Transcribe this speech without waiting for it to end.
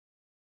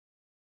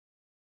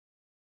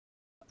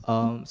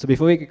So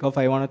before we kick off,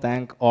 I want to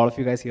thank all of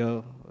you guys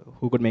here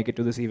who could make it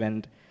to this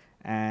event,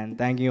 and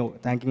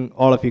thanking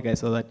all of you guys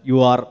so that you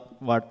are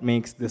what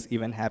makes this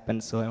event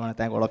happen. So I want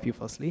to thank all of you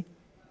firstly.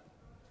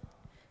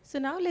 So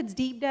now let's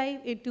deep dive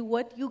into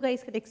what you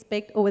guys can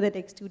expect over the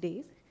next 2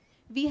 days.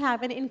 We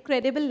have an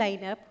incredible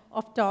lineup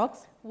of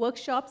talks,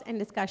 workshops, and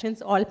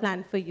discussions all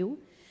planned for you,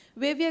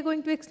 where we are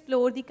going to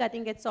explore the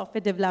cutting-edge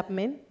software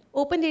development,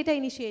 open data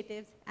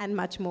initiatives, and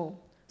much more.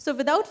 So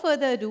without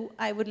further ado,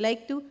 I would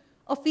like to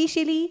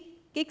officially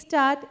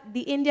kickstart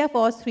the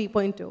IndiaFOSS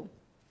 3.0.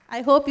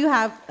 I hope you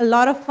have a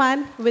lot of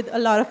fun with a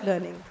lot of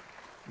learning.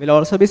 We'll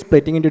also be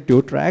splitting into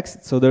 2 tracks.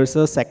 So there's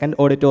a second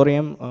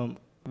auditorium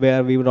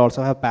where we would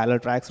also have parallel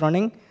tracks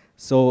running.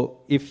 So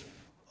if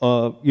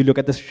you look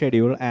at the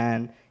schedule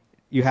and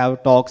you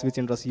have talks which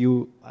interest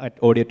you at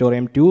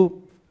auditorium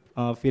 2,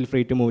 feel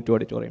free to move to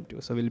auditorium 2.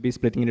 So we'll be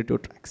splitting into 2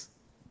 tracks.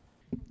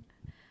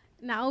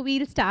 Now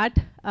we'll start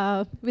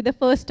with the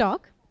first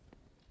talk.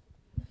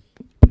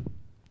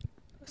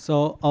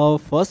 So our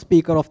first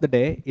speaker of the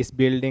day is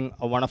building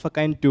a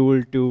one-of-a-kind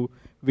tool to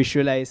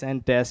visualize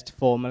and test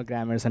formal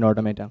grammars and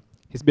automata.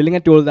 He's building a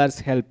tool that's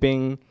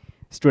helping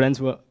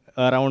students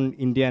around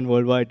India and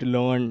worldwide to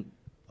learn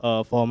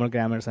formal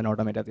grammars and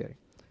automata theory.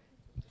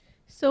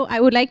 So I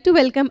would like to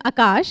welcome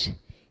Akash.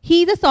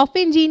 He's a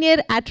software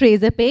engineer at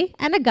Razorpay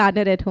and a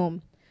gardener at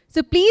home.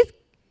 So please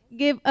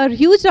give a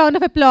huge round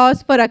of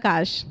applause for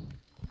Akash.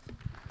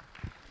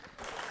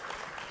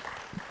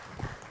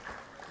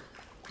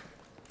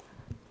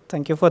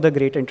 Thank you for the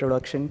great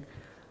introduction.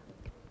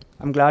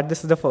 I'm glad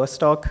this is the first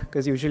talk,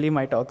 because usually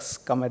my talks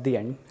come at the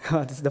end.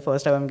 This is the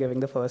first time I'm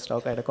giving the first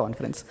talk at a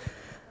conference.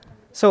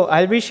 So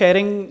I'll be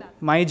sharing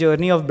my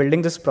journey of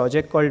building this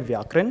project called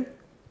Vyaakaran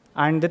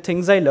and the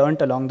things I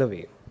learned along the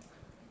way.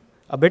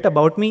 A bit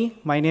about me,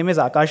 my name is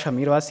Akash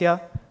Hamirwasia.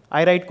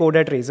 I write code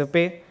at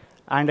Razorpay,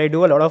 and I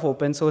do a lot of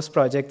open source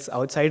projects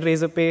outside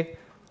Razorpay.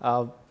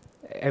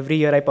 Every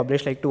year I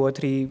publish like 2 or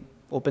 3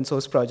 open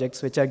source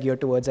projects which are geared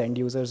towards end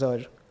users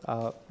or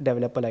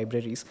developer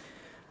libraries.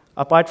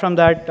 Apart from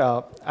that,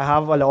 I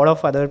have a lot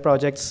of other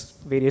projects,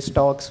 various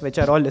talks, which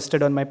are all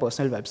listed on my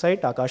personal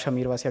website,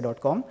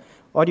 akashhamirwasia.com,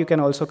 or you can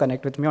also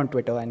connect with me on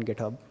Twitter and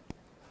GitHub.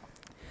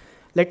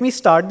 Let me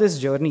start this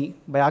journey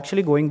by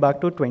actually going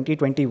back to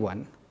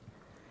 2021.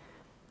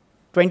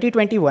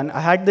 2021, I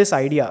had this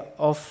idea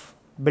of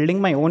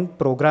building my own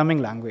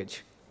programming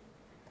language.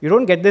 You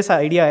don't get this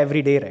idea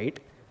every day, right?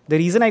 The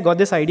reason I got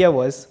this idea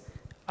was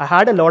I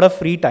had a lot of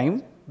free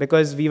time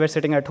because we were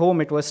sitting at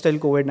home. It was still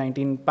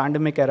COVID-19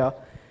 pandemic era.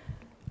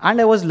 And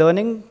I was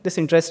learning this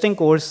interesting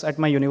course at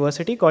my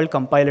university called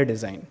compiler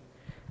design.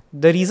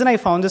 The reason I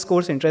found this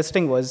course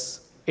interesting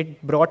was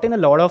it brought in a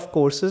lot of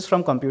courses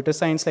from computer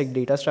science like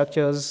data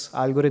structures,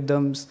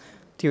 algorithms,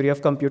 theory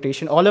of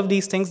computation, all of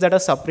these things that are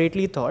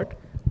separately taught.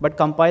 But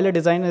compiler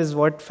design is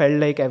what felt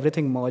like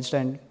everything merged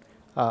and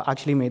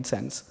actually made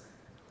sense.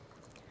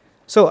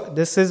 So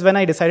this is when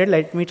I decided,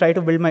 let me try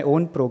to build my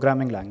own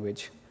programming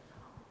language.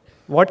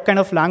 What kind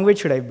of language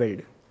should I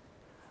build?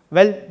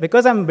 Well,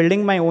 because I'm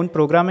building my own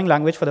programming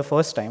language for the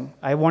first time,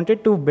 I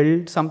wanted to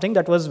build something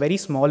that was very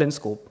small in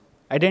scope.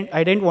 I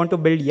didn't want to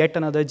build yet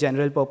another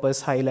general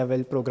purpose,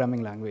 high-level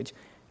programming language.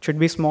 It should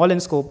be small in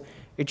scope.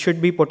 It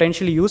should be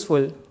potentially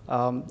useful.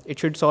 It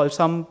should solve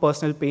some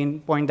personal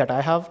pain point that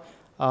I have,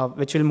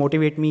 which will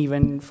motivate me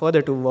even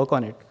further to work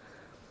on it.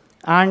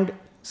 And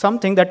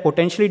something that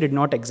potentially did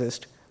not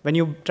exist. When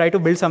you try to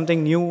build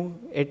something new,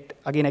 it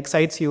again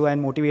excites you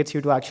and motivates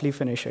you to actually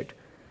finish it.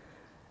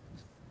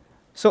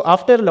 So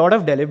after a lot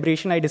of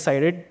deliberation, I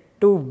decided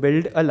to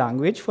build a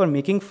language for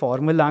making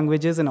formal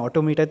languages and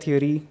automata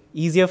theory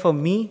easier for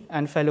me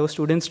and fellow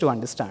students to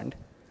understand.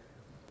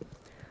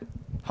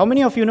 How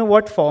many of you know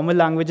what formal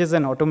languages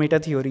and automata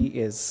theory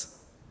is?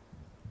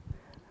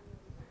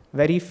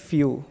 Very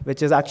few,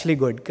 which is actually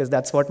good, because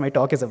that's what my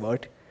talk is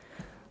about.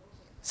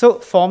 So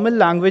formal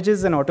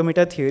languages and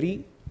automata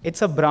theory,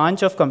 it's a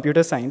branch of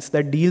computer science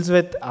that deals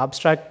with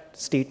abstract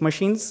state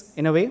machines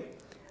in a way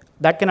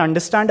that can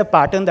understand a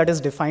pattern that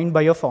is defined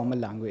by a formal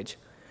language.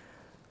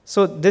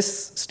 So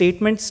this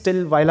statement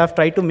still, while I've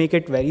tried to make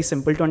it very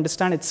simple to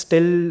understand, it's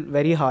still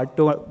very hard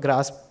to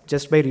grasp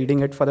just by reading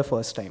it for the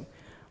first time.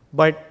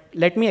 But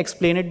let me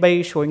explain it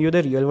by showing you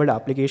the real-world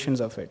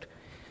applications of it.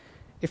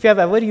 If you have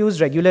ever used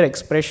regular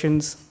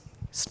expressions,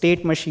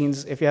 state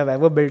machines, if you have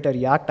ever built a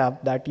React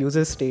app that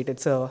uses state,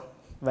 it's a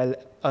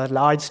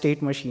large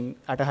state machine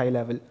at a high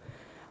level.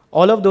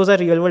 All of those are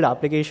real-world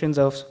applications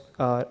of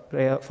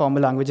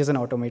formal languages and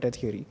automata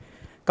theory.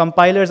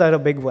 Compilers are a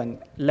big one.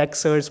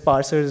 Lexers,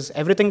 parsers,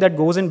 everything that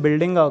goes in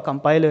building a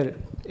compiler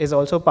is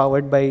also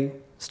powered by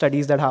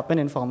studies that happen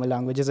in formal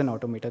languages and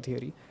automata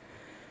theory.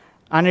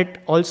 And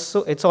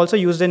it's also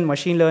used in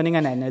machine learning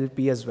and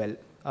NLP as well.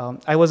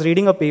 I was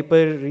reading a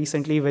paper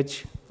recently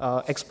which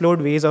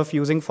explored ways of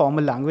using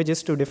formal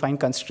languages to define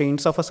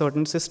constraints of a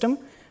certain system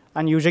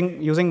and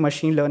using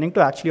machine learning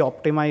to actually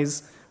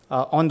optimize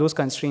on those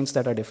constraints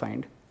that are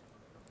defined.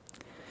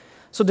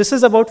 So this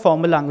is about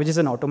formal languages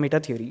and automata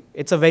theory.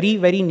 It's a very,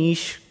 very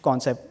niche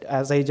concept.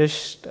 As I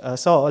just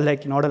saw,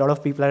 like not a lot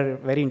of people are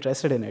very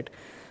interested in it.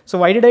 So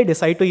why did I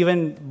decide to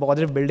even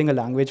bother building a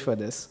language for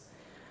this?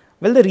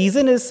 Well, the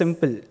reason is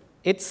simple.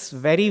 It's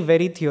very,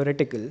 very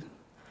theoretical.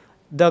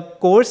 The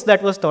course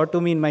that was taught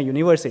to me in my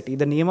university,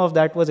 the name of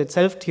that was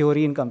itself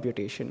Theory in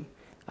Computation.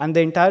 And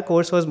the entire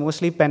course was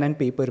mostly pen and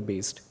paper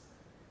based.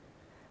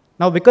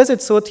 Now, because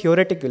it's so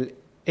theoretical,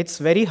 it's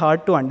very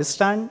hard to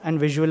understand and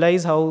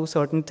visualize how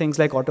certain things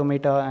like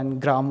automata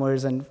and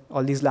grammars and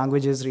all these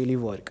languages really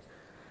work.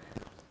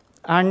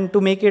 And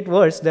to make it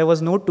worse, there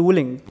was no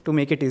tooling to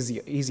make it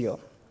easier.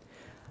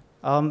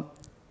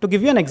 To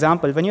give you an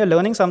example, when you're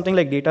learning something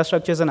like data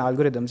structures and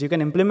algorithms, you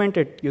can implement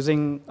it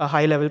using a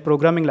high-level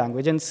programming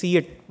language and see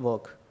it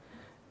work.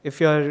 If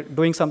you're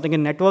doing something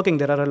in networking,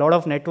 there are a lot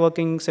of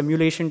networking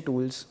simulation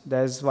tools.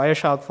 There's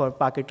Wireshark for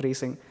packet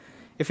tracing.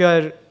 If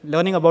you're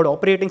learning about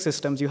operating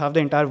systems, you have the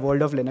entire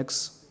world of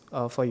Linux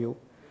for you.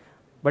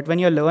 But when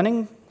you're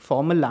learning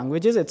formal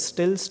languages, it's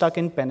still stuck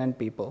in pen and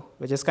paper,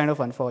 which is kind of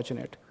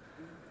unfortunate.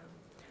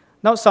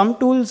 Now, some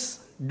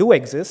tools do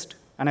exist,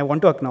 and I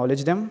want to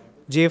acknowledge them.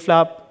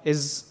 JFlap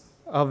is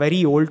a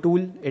very old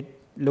tool. It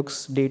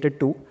looks dated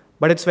too,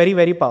 but it's very,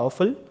 very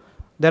powerful.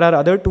 There are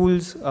other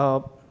tools.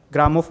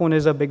 Gramophone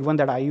is a big one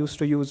that I used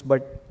to use,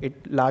 but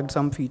it lacked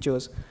some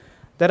features.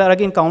 There are,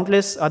 again,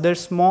 countless other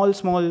small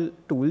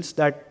tools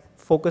that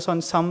focus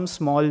on some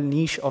small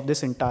niche of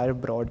this entire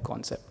broad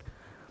concept.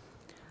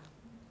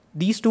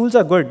 These tools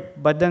are good,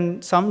 but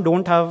then some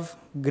don't have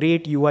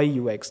great UI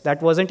UX.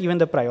 That wasn't even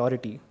the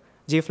priority.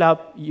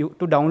 JFlap,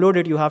 to download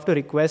it, you have to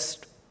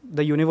request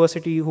the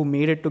university who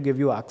made it to give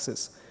you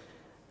access.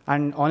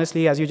 And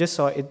honestly, as you just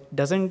saw, it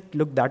doesn't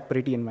look that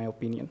pretty in my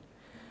opinion.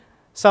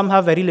 Some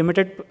have very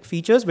limited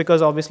features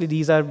because obviously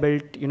these are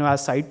built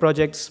as side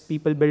projects.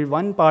 People build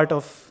one part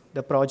of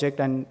the project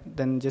and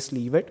then just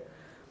leave it.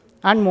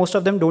 And most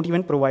of them don't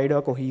even provide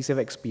a cohesive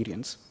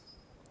experience.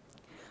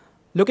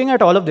 Looking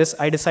at all of this,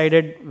 I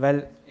decided,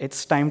 well,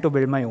 it's time to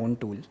build my own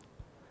tool.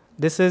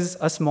 This is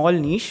a small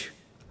niche.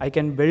 I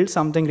can build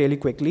something really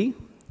quickly.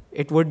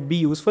 It would be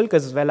useful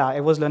because, well, I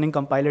was learning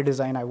compiler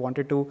design. I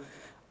wanted to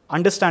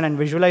understand and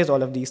visualize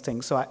all of these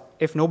things. So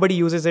if nobody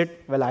uses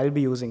it, well, I'll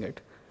be using it.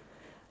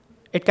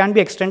 It can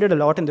be extended a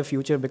lot in the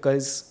future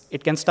because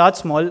it can start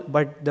small,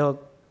 but the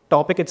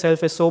topic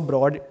itself is so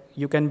broad,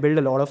 you can build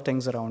a lot of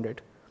things around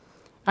it.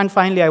 And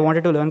finally, I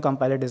wanted to learn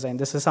compiler design.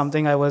 This is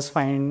something I was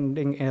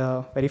finding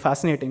very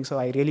fascinating, so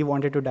I really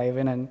wanted to dive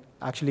in and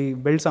actually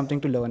build something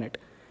to learn it.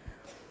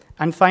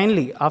 And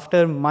finally,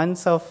 after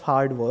months of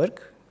hard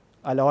work,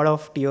 a lot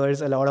of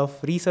tears, a lot of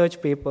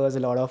research papers, a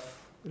lot of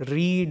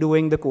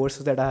redoing the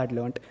courses that I had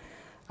learned,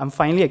 I'm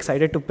finally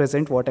excited to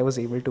present what I was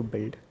able to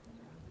build.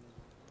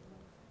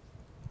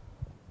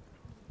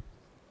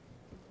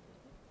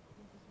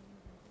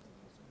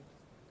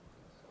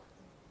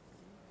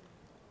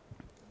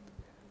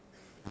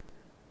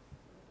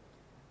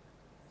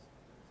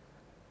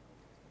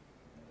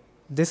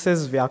 This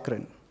is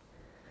Vyaakaran.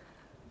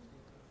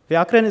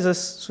 Vyaakaran is a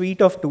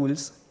suite of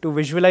tools to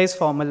visualize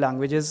formal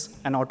languages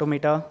and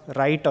automata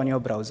right on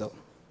your browser.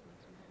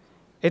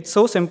 It's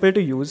so simple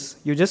to use.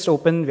 You just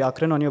open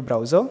Vyaakaran on your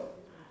browser.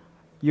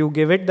 You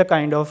give it the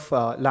kind of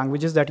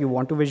languages that you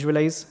want to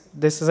visualize.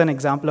 This is an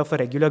example of a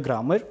regular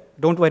grammar.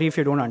 Don't worry if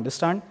you don't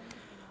understand.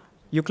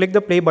 You click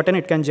the play button.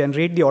 It can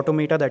generate the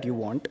automata that you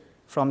want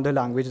from the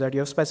language that you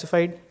have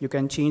specified. You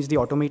can change the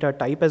automata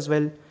type as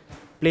well,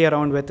 play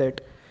around with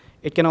it.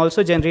 It can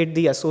also generate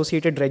the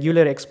associated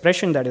regular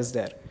expression that is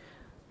there.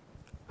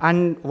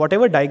 And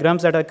whatever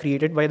diagrams that are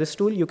created by this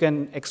tool, you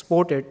can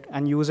export it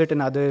and use it in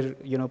other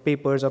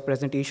papers or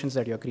presentations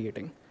that you're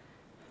creating.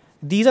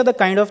 These are the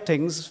kind of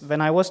things,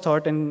 when I was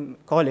taught in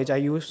college, I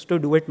used to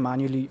do it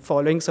manually,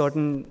 following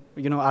certain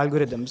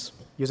algorithms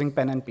using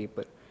pen and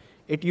paper.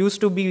 It used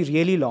to be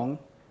really long,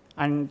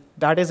 and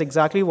that is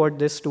exactly what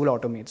this tool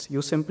automates.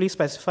 You simply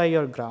specify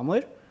your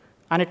grammar,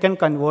 and it can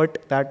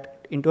convert that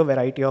into a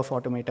variety of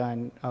automata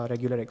and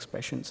regular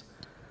expressions.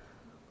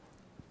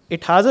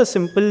 It has a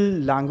simple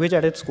language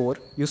at its core.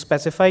 You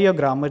specify your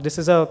grammar. This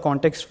is a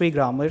context-free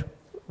grammar.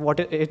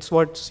 It's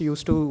what's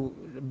used to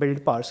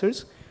build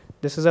parsers.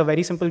 This is a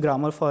very simple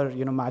grammar for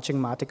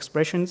matching math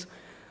expressions.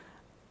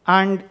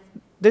 And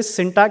this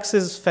syntax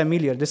is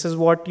familiar. This is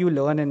what you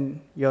learn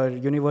in your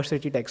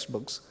university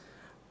textbooks.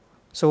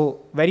 So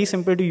very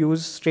simple to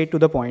use, straight to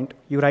the point.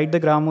 You write the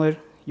grammar,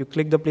 you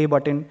click the play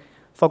button.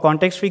 For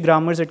context-free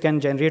grammars, it can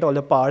generate all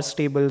the parse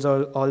tables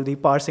or all the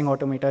parsing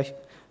automata.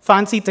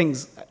 Fancy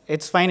things.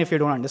 It's fine if you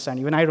don't understand.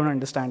 Even I don't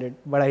understand it,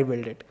 but I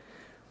build it.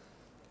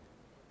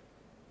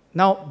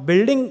 Now,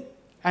 building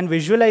and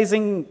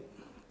visualizing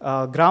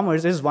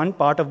grammars is one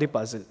part of the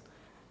puzzle.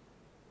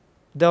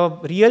 The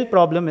real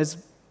problem is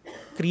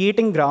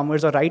creating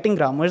grammars or writing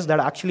grammars that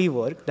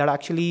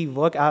actually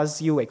work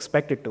as you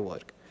expect it to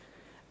work.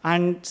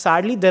 And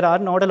sadly, there are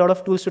not a lot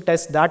of tools to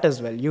test that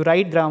as well. You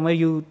write grammar,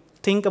 you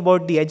think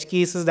about the edge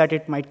cases that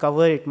it might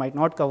cover, it might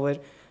not cover.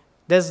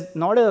 There's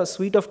not a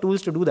suite of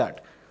tools to do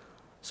that.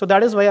 So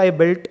that is why I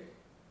built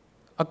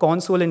a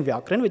console in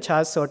Vyaakaran which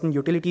has certain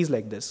utilities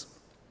like this.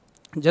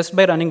 Just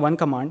by running one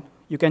command,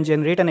 you can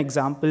generate an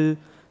example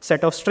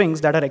set of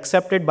strings that are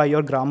accepted by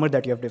your grammar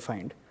that you have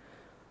defined.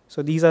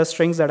 So these are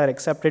strings that are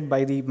accepted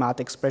by the math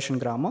expression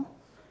grammar.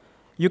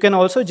 You can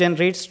also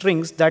generate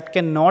strings that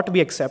cannot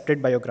be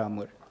accepted by your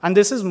grammar. And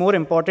this is more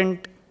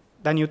important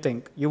than you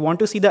think. You want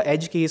to see the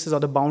edge cases or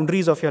the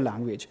boundaries of your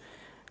language.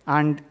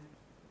 And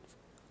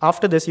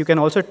after this, you can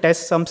also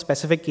test some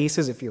specific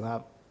cases if you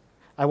have.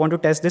 I want to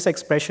test this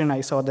expression.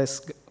 I saw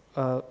this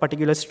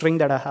particular string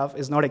that I have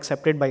is not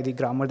accepted by the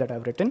grammar that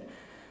I've written.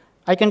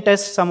 I can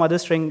test some other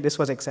string, this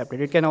was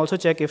accepted. It can also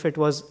check if it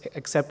was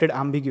accepted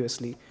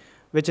ambiguously,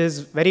 which is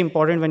very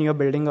important when you're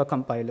building a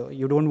compiler.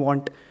 You don't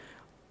want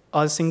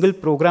a single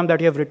program that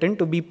you have written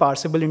to be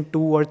parsable in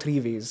 2 or 3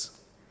 ways.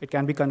 It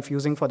can be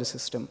confusing for the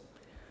system.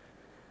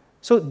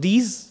 So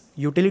these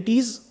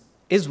utilities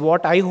is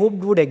what I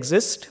hoped would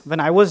exist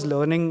when I was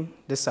learning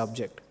this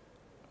subject.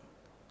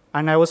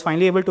 And I was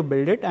finally able to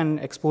build it and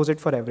expose it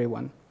for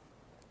everyone.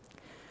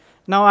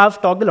 Now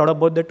I've talked a lot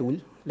about the tool.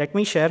 Let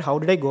me share how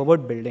did I go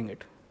about building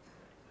it.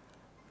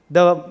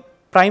 The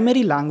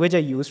primary language I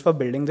used for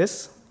building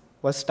this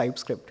was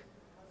TypeScript.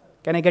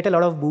 Can I get a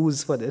lot of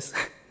boos for this?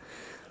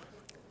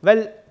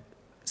 Well,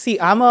 see,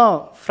 I'm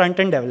a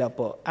front-end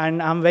developer,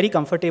 and I'm very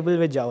comfortable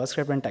with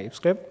JavaScript and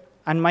TypeScript.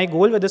 And my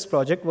goal with this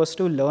project was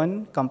to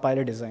learn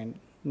compiler design,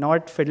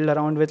 not fiddle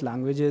around with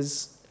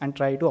languages and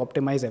try to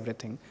optimize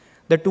everything.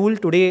 The tool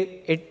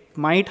today, it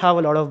might have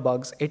a lot of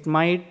bugs. It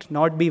might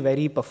not be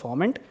very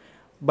performant.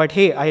 But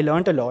hey, I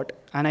learned a lot.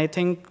 And I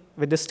think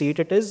with the state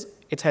it is,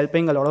 it's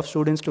helping a lot of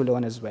students to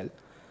learn as well.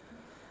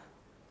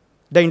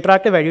 The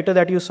interactive editor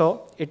that you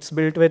saw, it's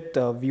built with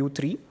Vue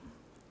 3.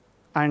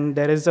 And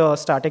there is a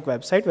static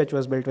website which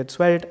was built with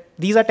Svelte.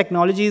 These are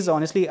technologies,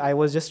 honestly, I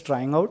was just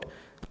trying out.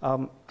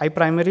 I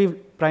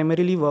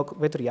primarily work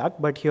with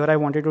React, but here I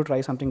wanted to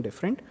try something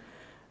different.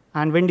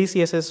 And Windy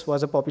CSS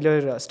was a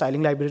popular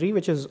styling library,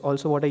 which is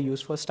also what I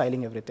use for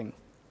styling everything.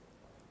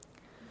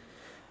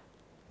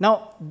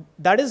 Now,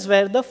 that is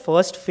where the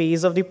first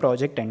phase of the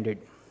project ended.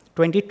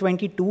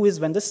 2022 is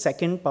when the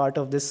second part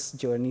of this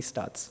journey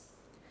starts.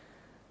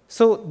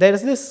 So there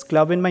is this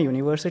club in my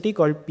university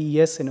called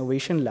PES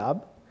Innovation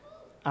Lab.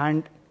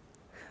 And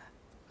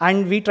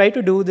we try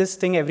to do this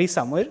thing every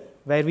summer,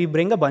 where we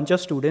bring a bunch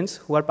of students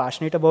who are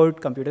passionate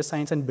about computer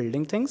science and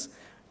building things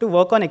to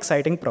work on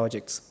exciting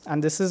projects.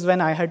 And this is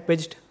when I had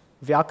pitched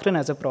Vyaakaran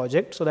as a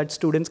project so that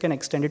students can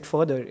extend it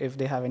further if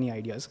they have any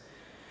ideas.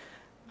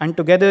 And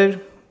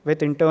together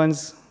with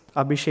interns,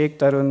 Abhishek,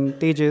 Tarun,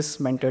 Tejas,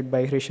 mentored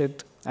by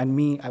Hrishit, and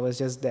me, I was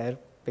just there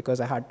because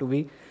I had to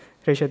be.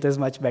 Hrishit is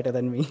much better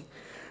than me.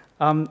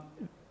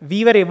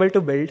 We were able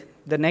to build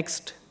the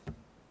next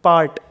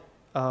part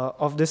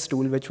of this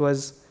tool, which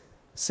was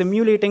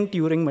simulating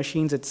Turing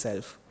machines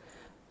itself.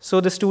 So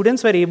the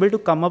students were able to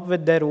come up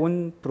with their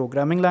own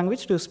programming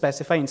language to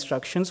specify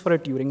instructions for a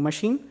Turing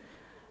machine,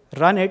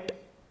 run it,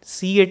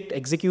 see it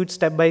execute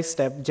step by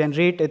step,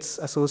 generate its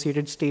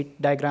associated state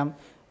diagram,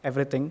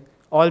 everything,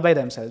 all by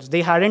themselves.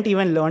 They hadn't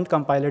even learned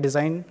compiler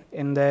design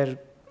in their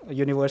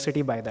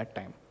university by that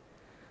time,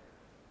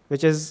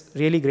 which is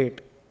really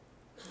great.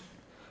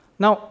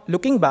 Now,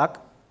 looking back,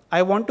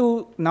 I want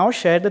to now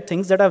share the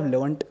things that I've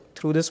learned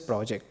through this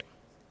project.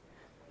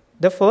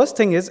 The first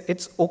thing is,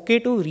 it's okay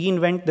to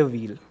reinvent the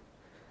wheel,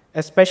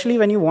 especially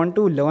when you want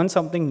to learn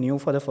something new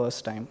for the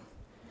first time.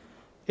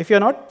 If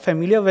you're not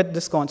familiar with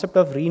this concept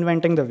of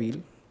reinventing the wheel,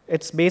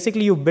 it's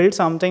basically you build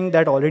something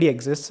that already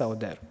exists out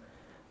there.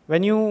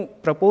 When you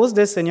propose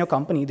this in your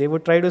company, they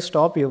would try to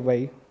stop you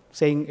by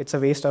saying it's a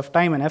waste of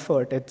time and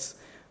effort, it's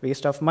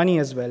waste of money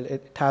as well.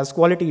 It has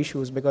quality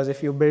issues because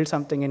if you build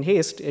something in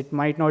haste, it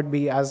might not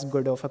be as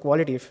good of a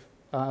quality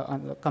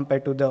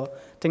compared to the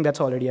thing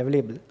that's already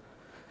available.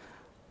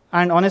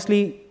 And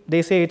honestly,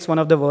 they say it's one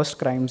of the worst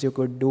crimes you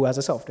could do as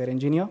a software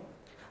engineer.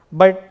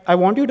 But I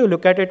want you to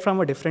look at it from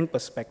a different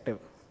perspective.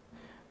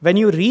 When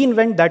you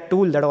reinvent that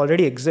tool that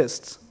already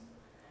exists,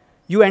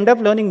 you end up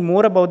learning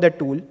more about that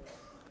tool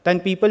than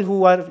people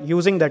who are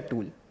using that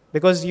tool.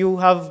 Because you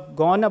have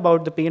gone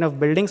about the pain of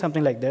building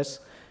something like this,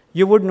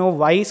 you would know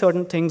why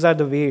certain things are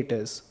the way it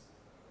is.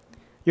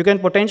 You can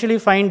potentially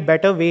find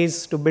better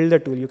ways to build the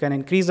tool. You can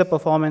increase the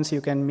performance, you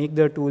can make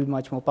the tool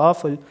much more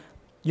powerful.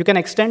 You can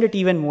extend it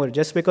even more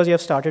just because you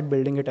have started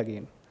building it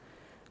again.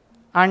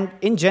 And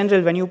in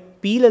general, when you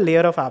peel a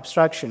layer of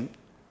abstraction,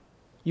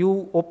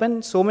 you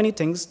open so many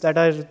things that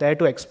are there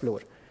to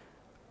explore.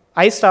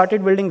 I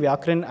started building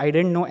Vyaakaran. I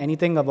didn't know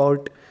anything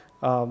about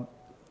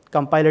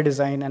compiler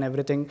design and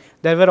everything.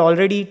 There were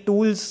already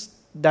tools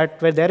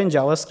that were there in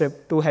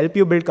JavaScript to help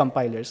you build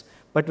compilers.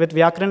 But with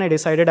Vyaakaran, I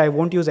decided I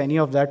won't use any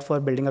of that for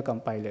building a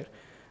compiler.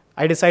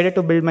 I decided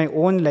to build my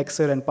own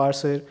lexer and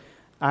parser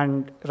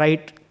and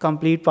write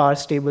complete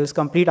parse tables,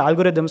 complete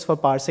algorithms for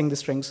parsing the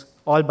strings,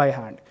 all by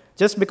hand.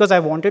 Just because I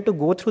wanted to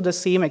go through the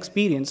same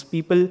experience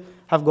people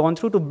have gone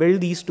through to build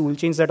these tool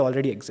chains that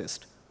already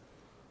exist.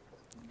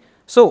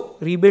 So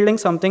rebuilding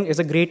something is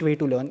a great way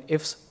to learn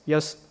if you're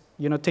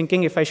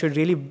thinking if I should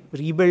really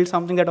rebuild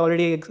something that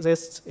already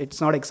exists,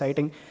 it's not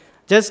exciting.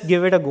 Just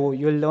give it a go.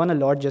 You'll learn a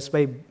lot just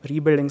by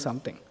rebuilding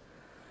something.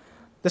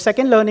 The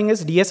second learning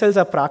is DSLs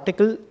are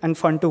practical and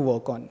fun to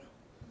work on.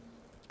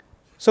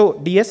 So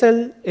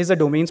DSL is a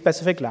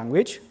domain-specific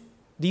language.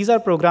 These are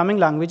programming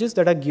languages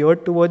that are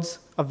geared towards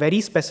a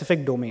very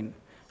specific domain.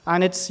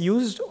 And it's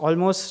used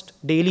almost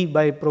daily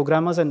by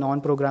programmers and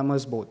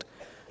non-programmers both.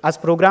 As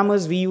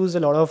programmers, we use a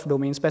lot of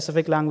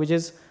domain-specific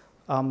languages,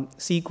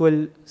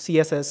 SQL,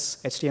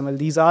 CSS, HTML.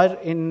 These are,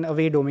 in a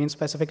way,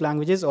 domain-specific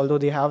languages, although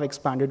they have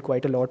expanded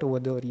quite a lot over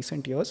the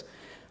recent years.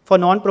 For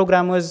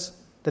non-programmers,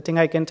 the thing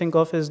I can think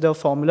of is the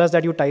formulas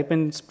that you type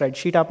in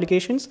spreadsheet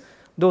applications.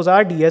 Those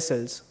are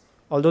DSLs,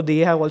 although they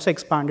have also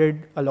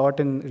expanded a lot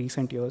in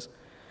recent years.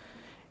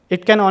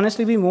 It can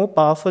honestly be more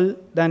powerful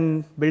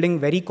than building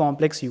very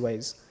complex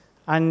UIs.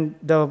 And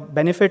the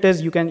benefit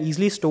is you can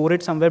easily store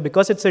it somewhere.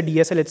 Because it's a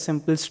DSL, it's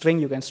simple string.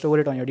 You can store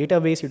it on your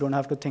database. You don't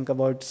have to think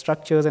about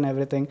structures and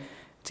everything.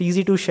 It's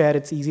easy to share.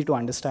 It's easy to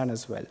understand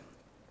as well.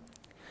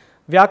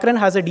 Vyaakaran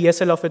has a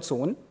DSL of its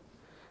own.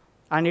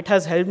 And it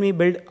has helped me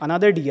build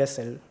another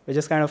DSL, which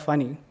is kind of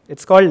funny.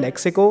 It's called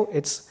Lexico.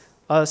 It's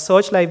a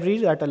search library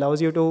that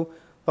allows you to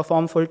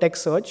perform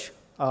full-text search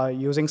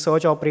using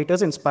search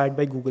operators inspired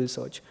by Google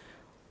search.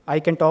 I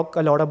can talk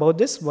a lot about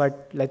this,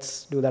 but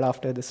let's do that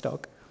after this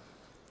talk.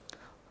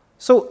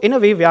 So in a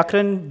way,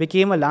 Vyaakaran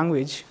became a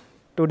language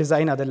to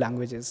design other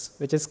languages,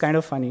 which is kind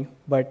of funny,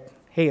 but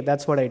hey,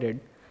 that's what I did.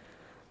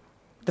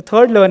 The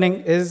third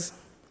learning is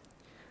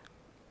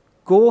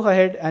go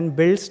ahead and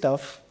build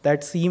stuff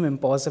that seem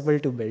impossible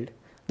to build.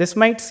 This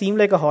might seem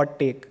like a hot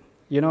take.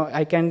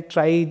 I can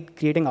try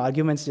creating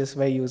arguments just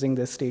by using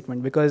this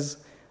statement, because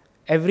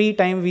every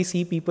time we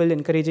see people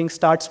encouraging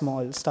start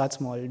small,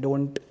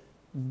 don't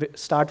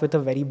start with a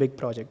very big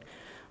project.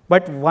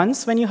 But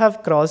once when you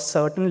have crossed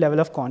certain level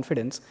of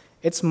confidence,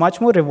 it's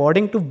much more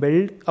rewarding to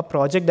build a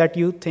project that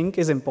you think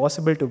is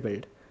impossible to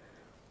build.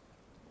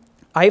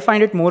 I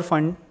find it more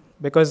fun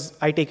because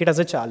I take it as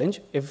a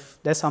challenge. If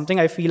there's something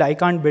I feel I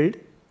can't build,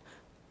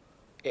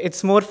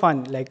 it's more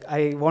fun. Like,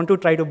 I want to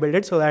try to build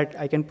it so that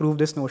I can prove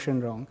this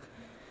notion wrong.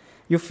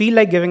 You feel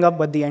like giving up,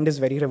 but the end is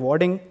very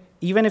rewarding.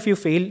 Even if you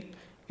fail,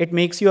 it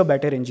makes you a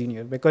better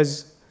engineer,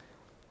 because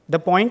the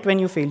point when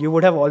you fail, you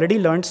would have already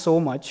learned so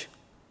much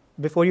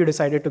before you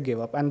decided to give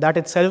up, and that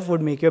itself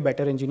would make you a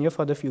better engineer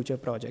for the future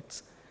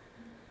projects.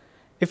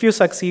 If you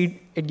succeed,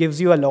 it gives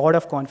you a lot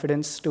of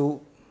confidence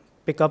to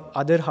pick up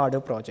other harder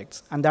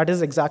projects, and that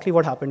is exactly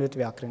what happened with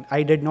Vyaakaran.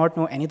 I did not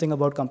know anything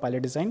about compiler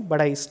design,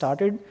 but I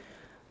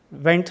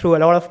went through a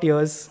lot of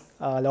tears,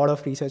 a lot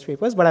of research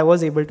papers, but I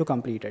was able to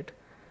complete it.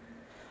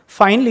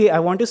 Finally, I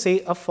want to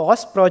say a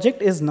FOSS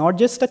project is not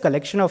just a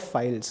collection of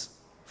files.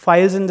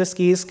 Files in this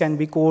case can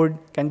be code,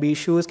 can be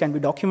issues, can be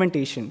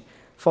documentation.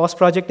 FOSS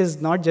project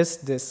is not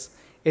just this.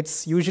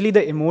 It's usually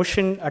the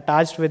emotion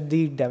attached with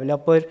the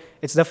developer.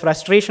 It's the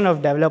frustration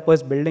of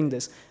developers building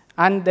this.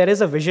 And there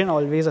is a vision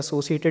always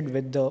associated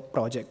with the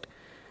project.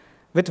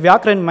 With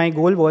Vyaakaran, my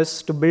goal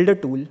was to build a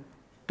tool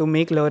to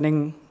make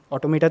learning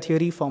automata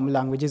theory from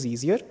languages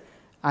easier.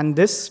 And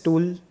this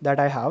tool that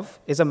I have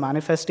is a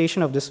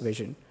manifestation of this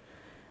vision.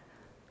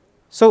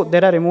 So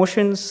there are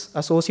emotions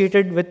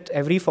associated with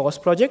every FOSS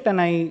project, and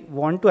I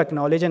want to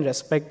acknowledge and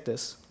respect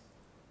this.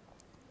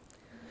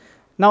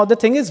 Now, the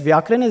thing is,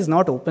 Vyaakaran is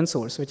not open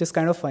source, which is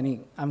kind of funny.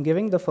 I'm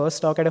giving the first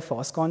talk at a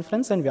FOSS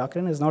conference, and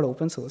Vyaakaran is not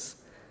open source.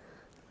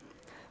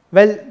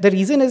 Well, the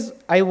reason is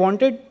I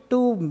wanted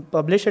to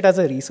publish it as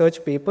a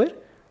research paper,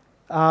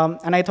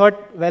 and I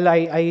thought, well,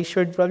 I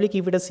should probably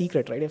keep it a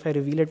secret, right? If I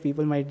reveal it,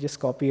 people might just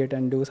copy it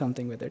and do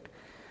something with it.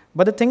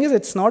 But the thing is,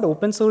 it's not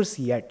open source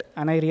yet,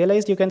 and I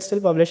realized you can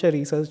still publish a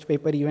research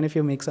paper even if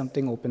you make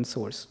something open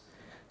source.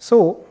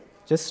 So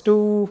just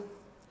to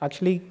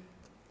actually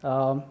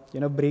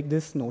break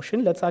this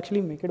notion, let's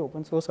actually make it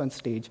open source on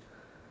stage.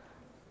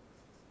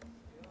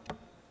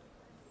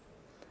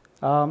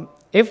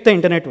 If the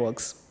internet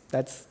works,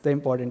 that's the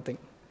important thing.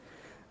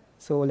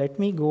 So let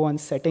me go on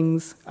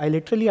settings. I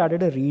literally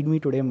added a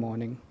README today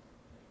morning.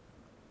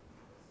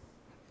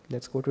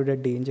 Let's go to the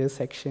danger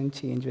section,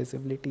 change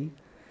visibility.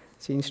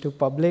 Change to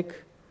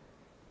public.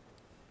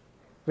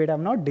 Wait,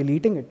 I'm not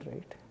deleting it,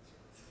 right?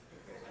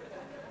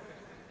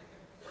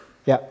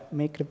 Yeah,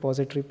 make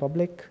repository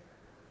public.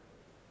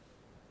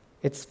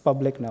 It's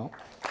public now.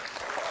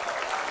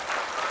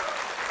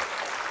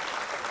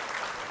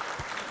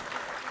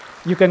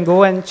 You can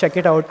go and check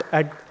it out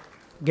at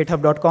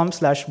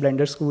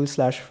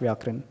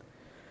github.com/blenderschool/Vyaakaran.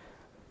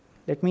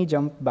 Let me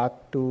jump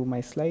back to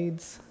my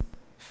slides,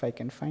 if I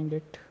can find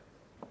it.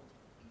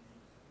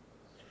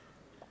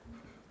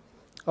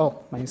 Oh,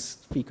 my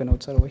speaker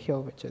notes are over here,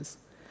 which is,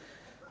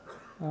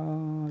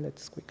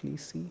 let's quickly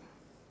see.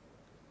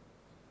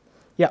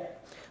 Yeah,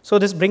 so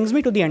this brings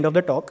me to the end of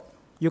the talk.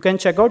 You can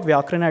check out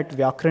Vyaakaran at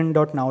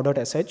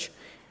vyaakaran.now.sh.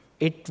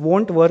 It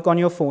won't work on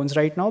your phones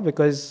right now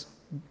because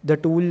the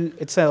tool,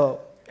 it's an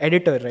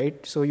editor,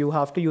 right? So you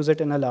have to use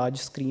it in a large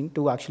screen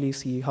to actually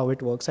see how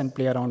it works and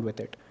play around with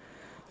it.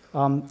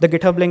 The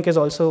GitHub link is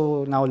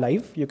also now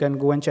live. You can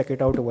go and check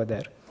it out over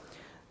there.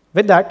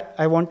 With that,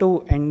 I want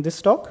to end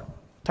this talk.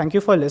 Thank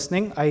you for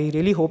listening. I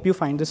really hope you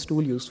find this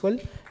tool useful.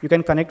 You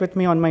can connect with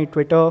me on my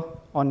Twitter,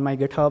 on my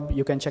GitHub.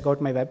 You can check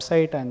out my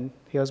website, and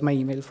here's my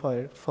email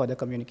for further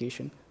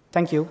communication.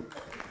 Thank you.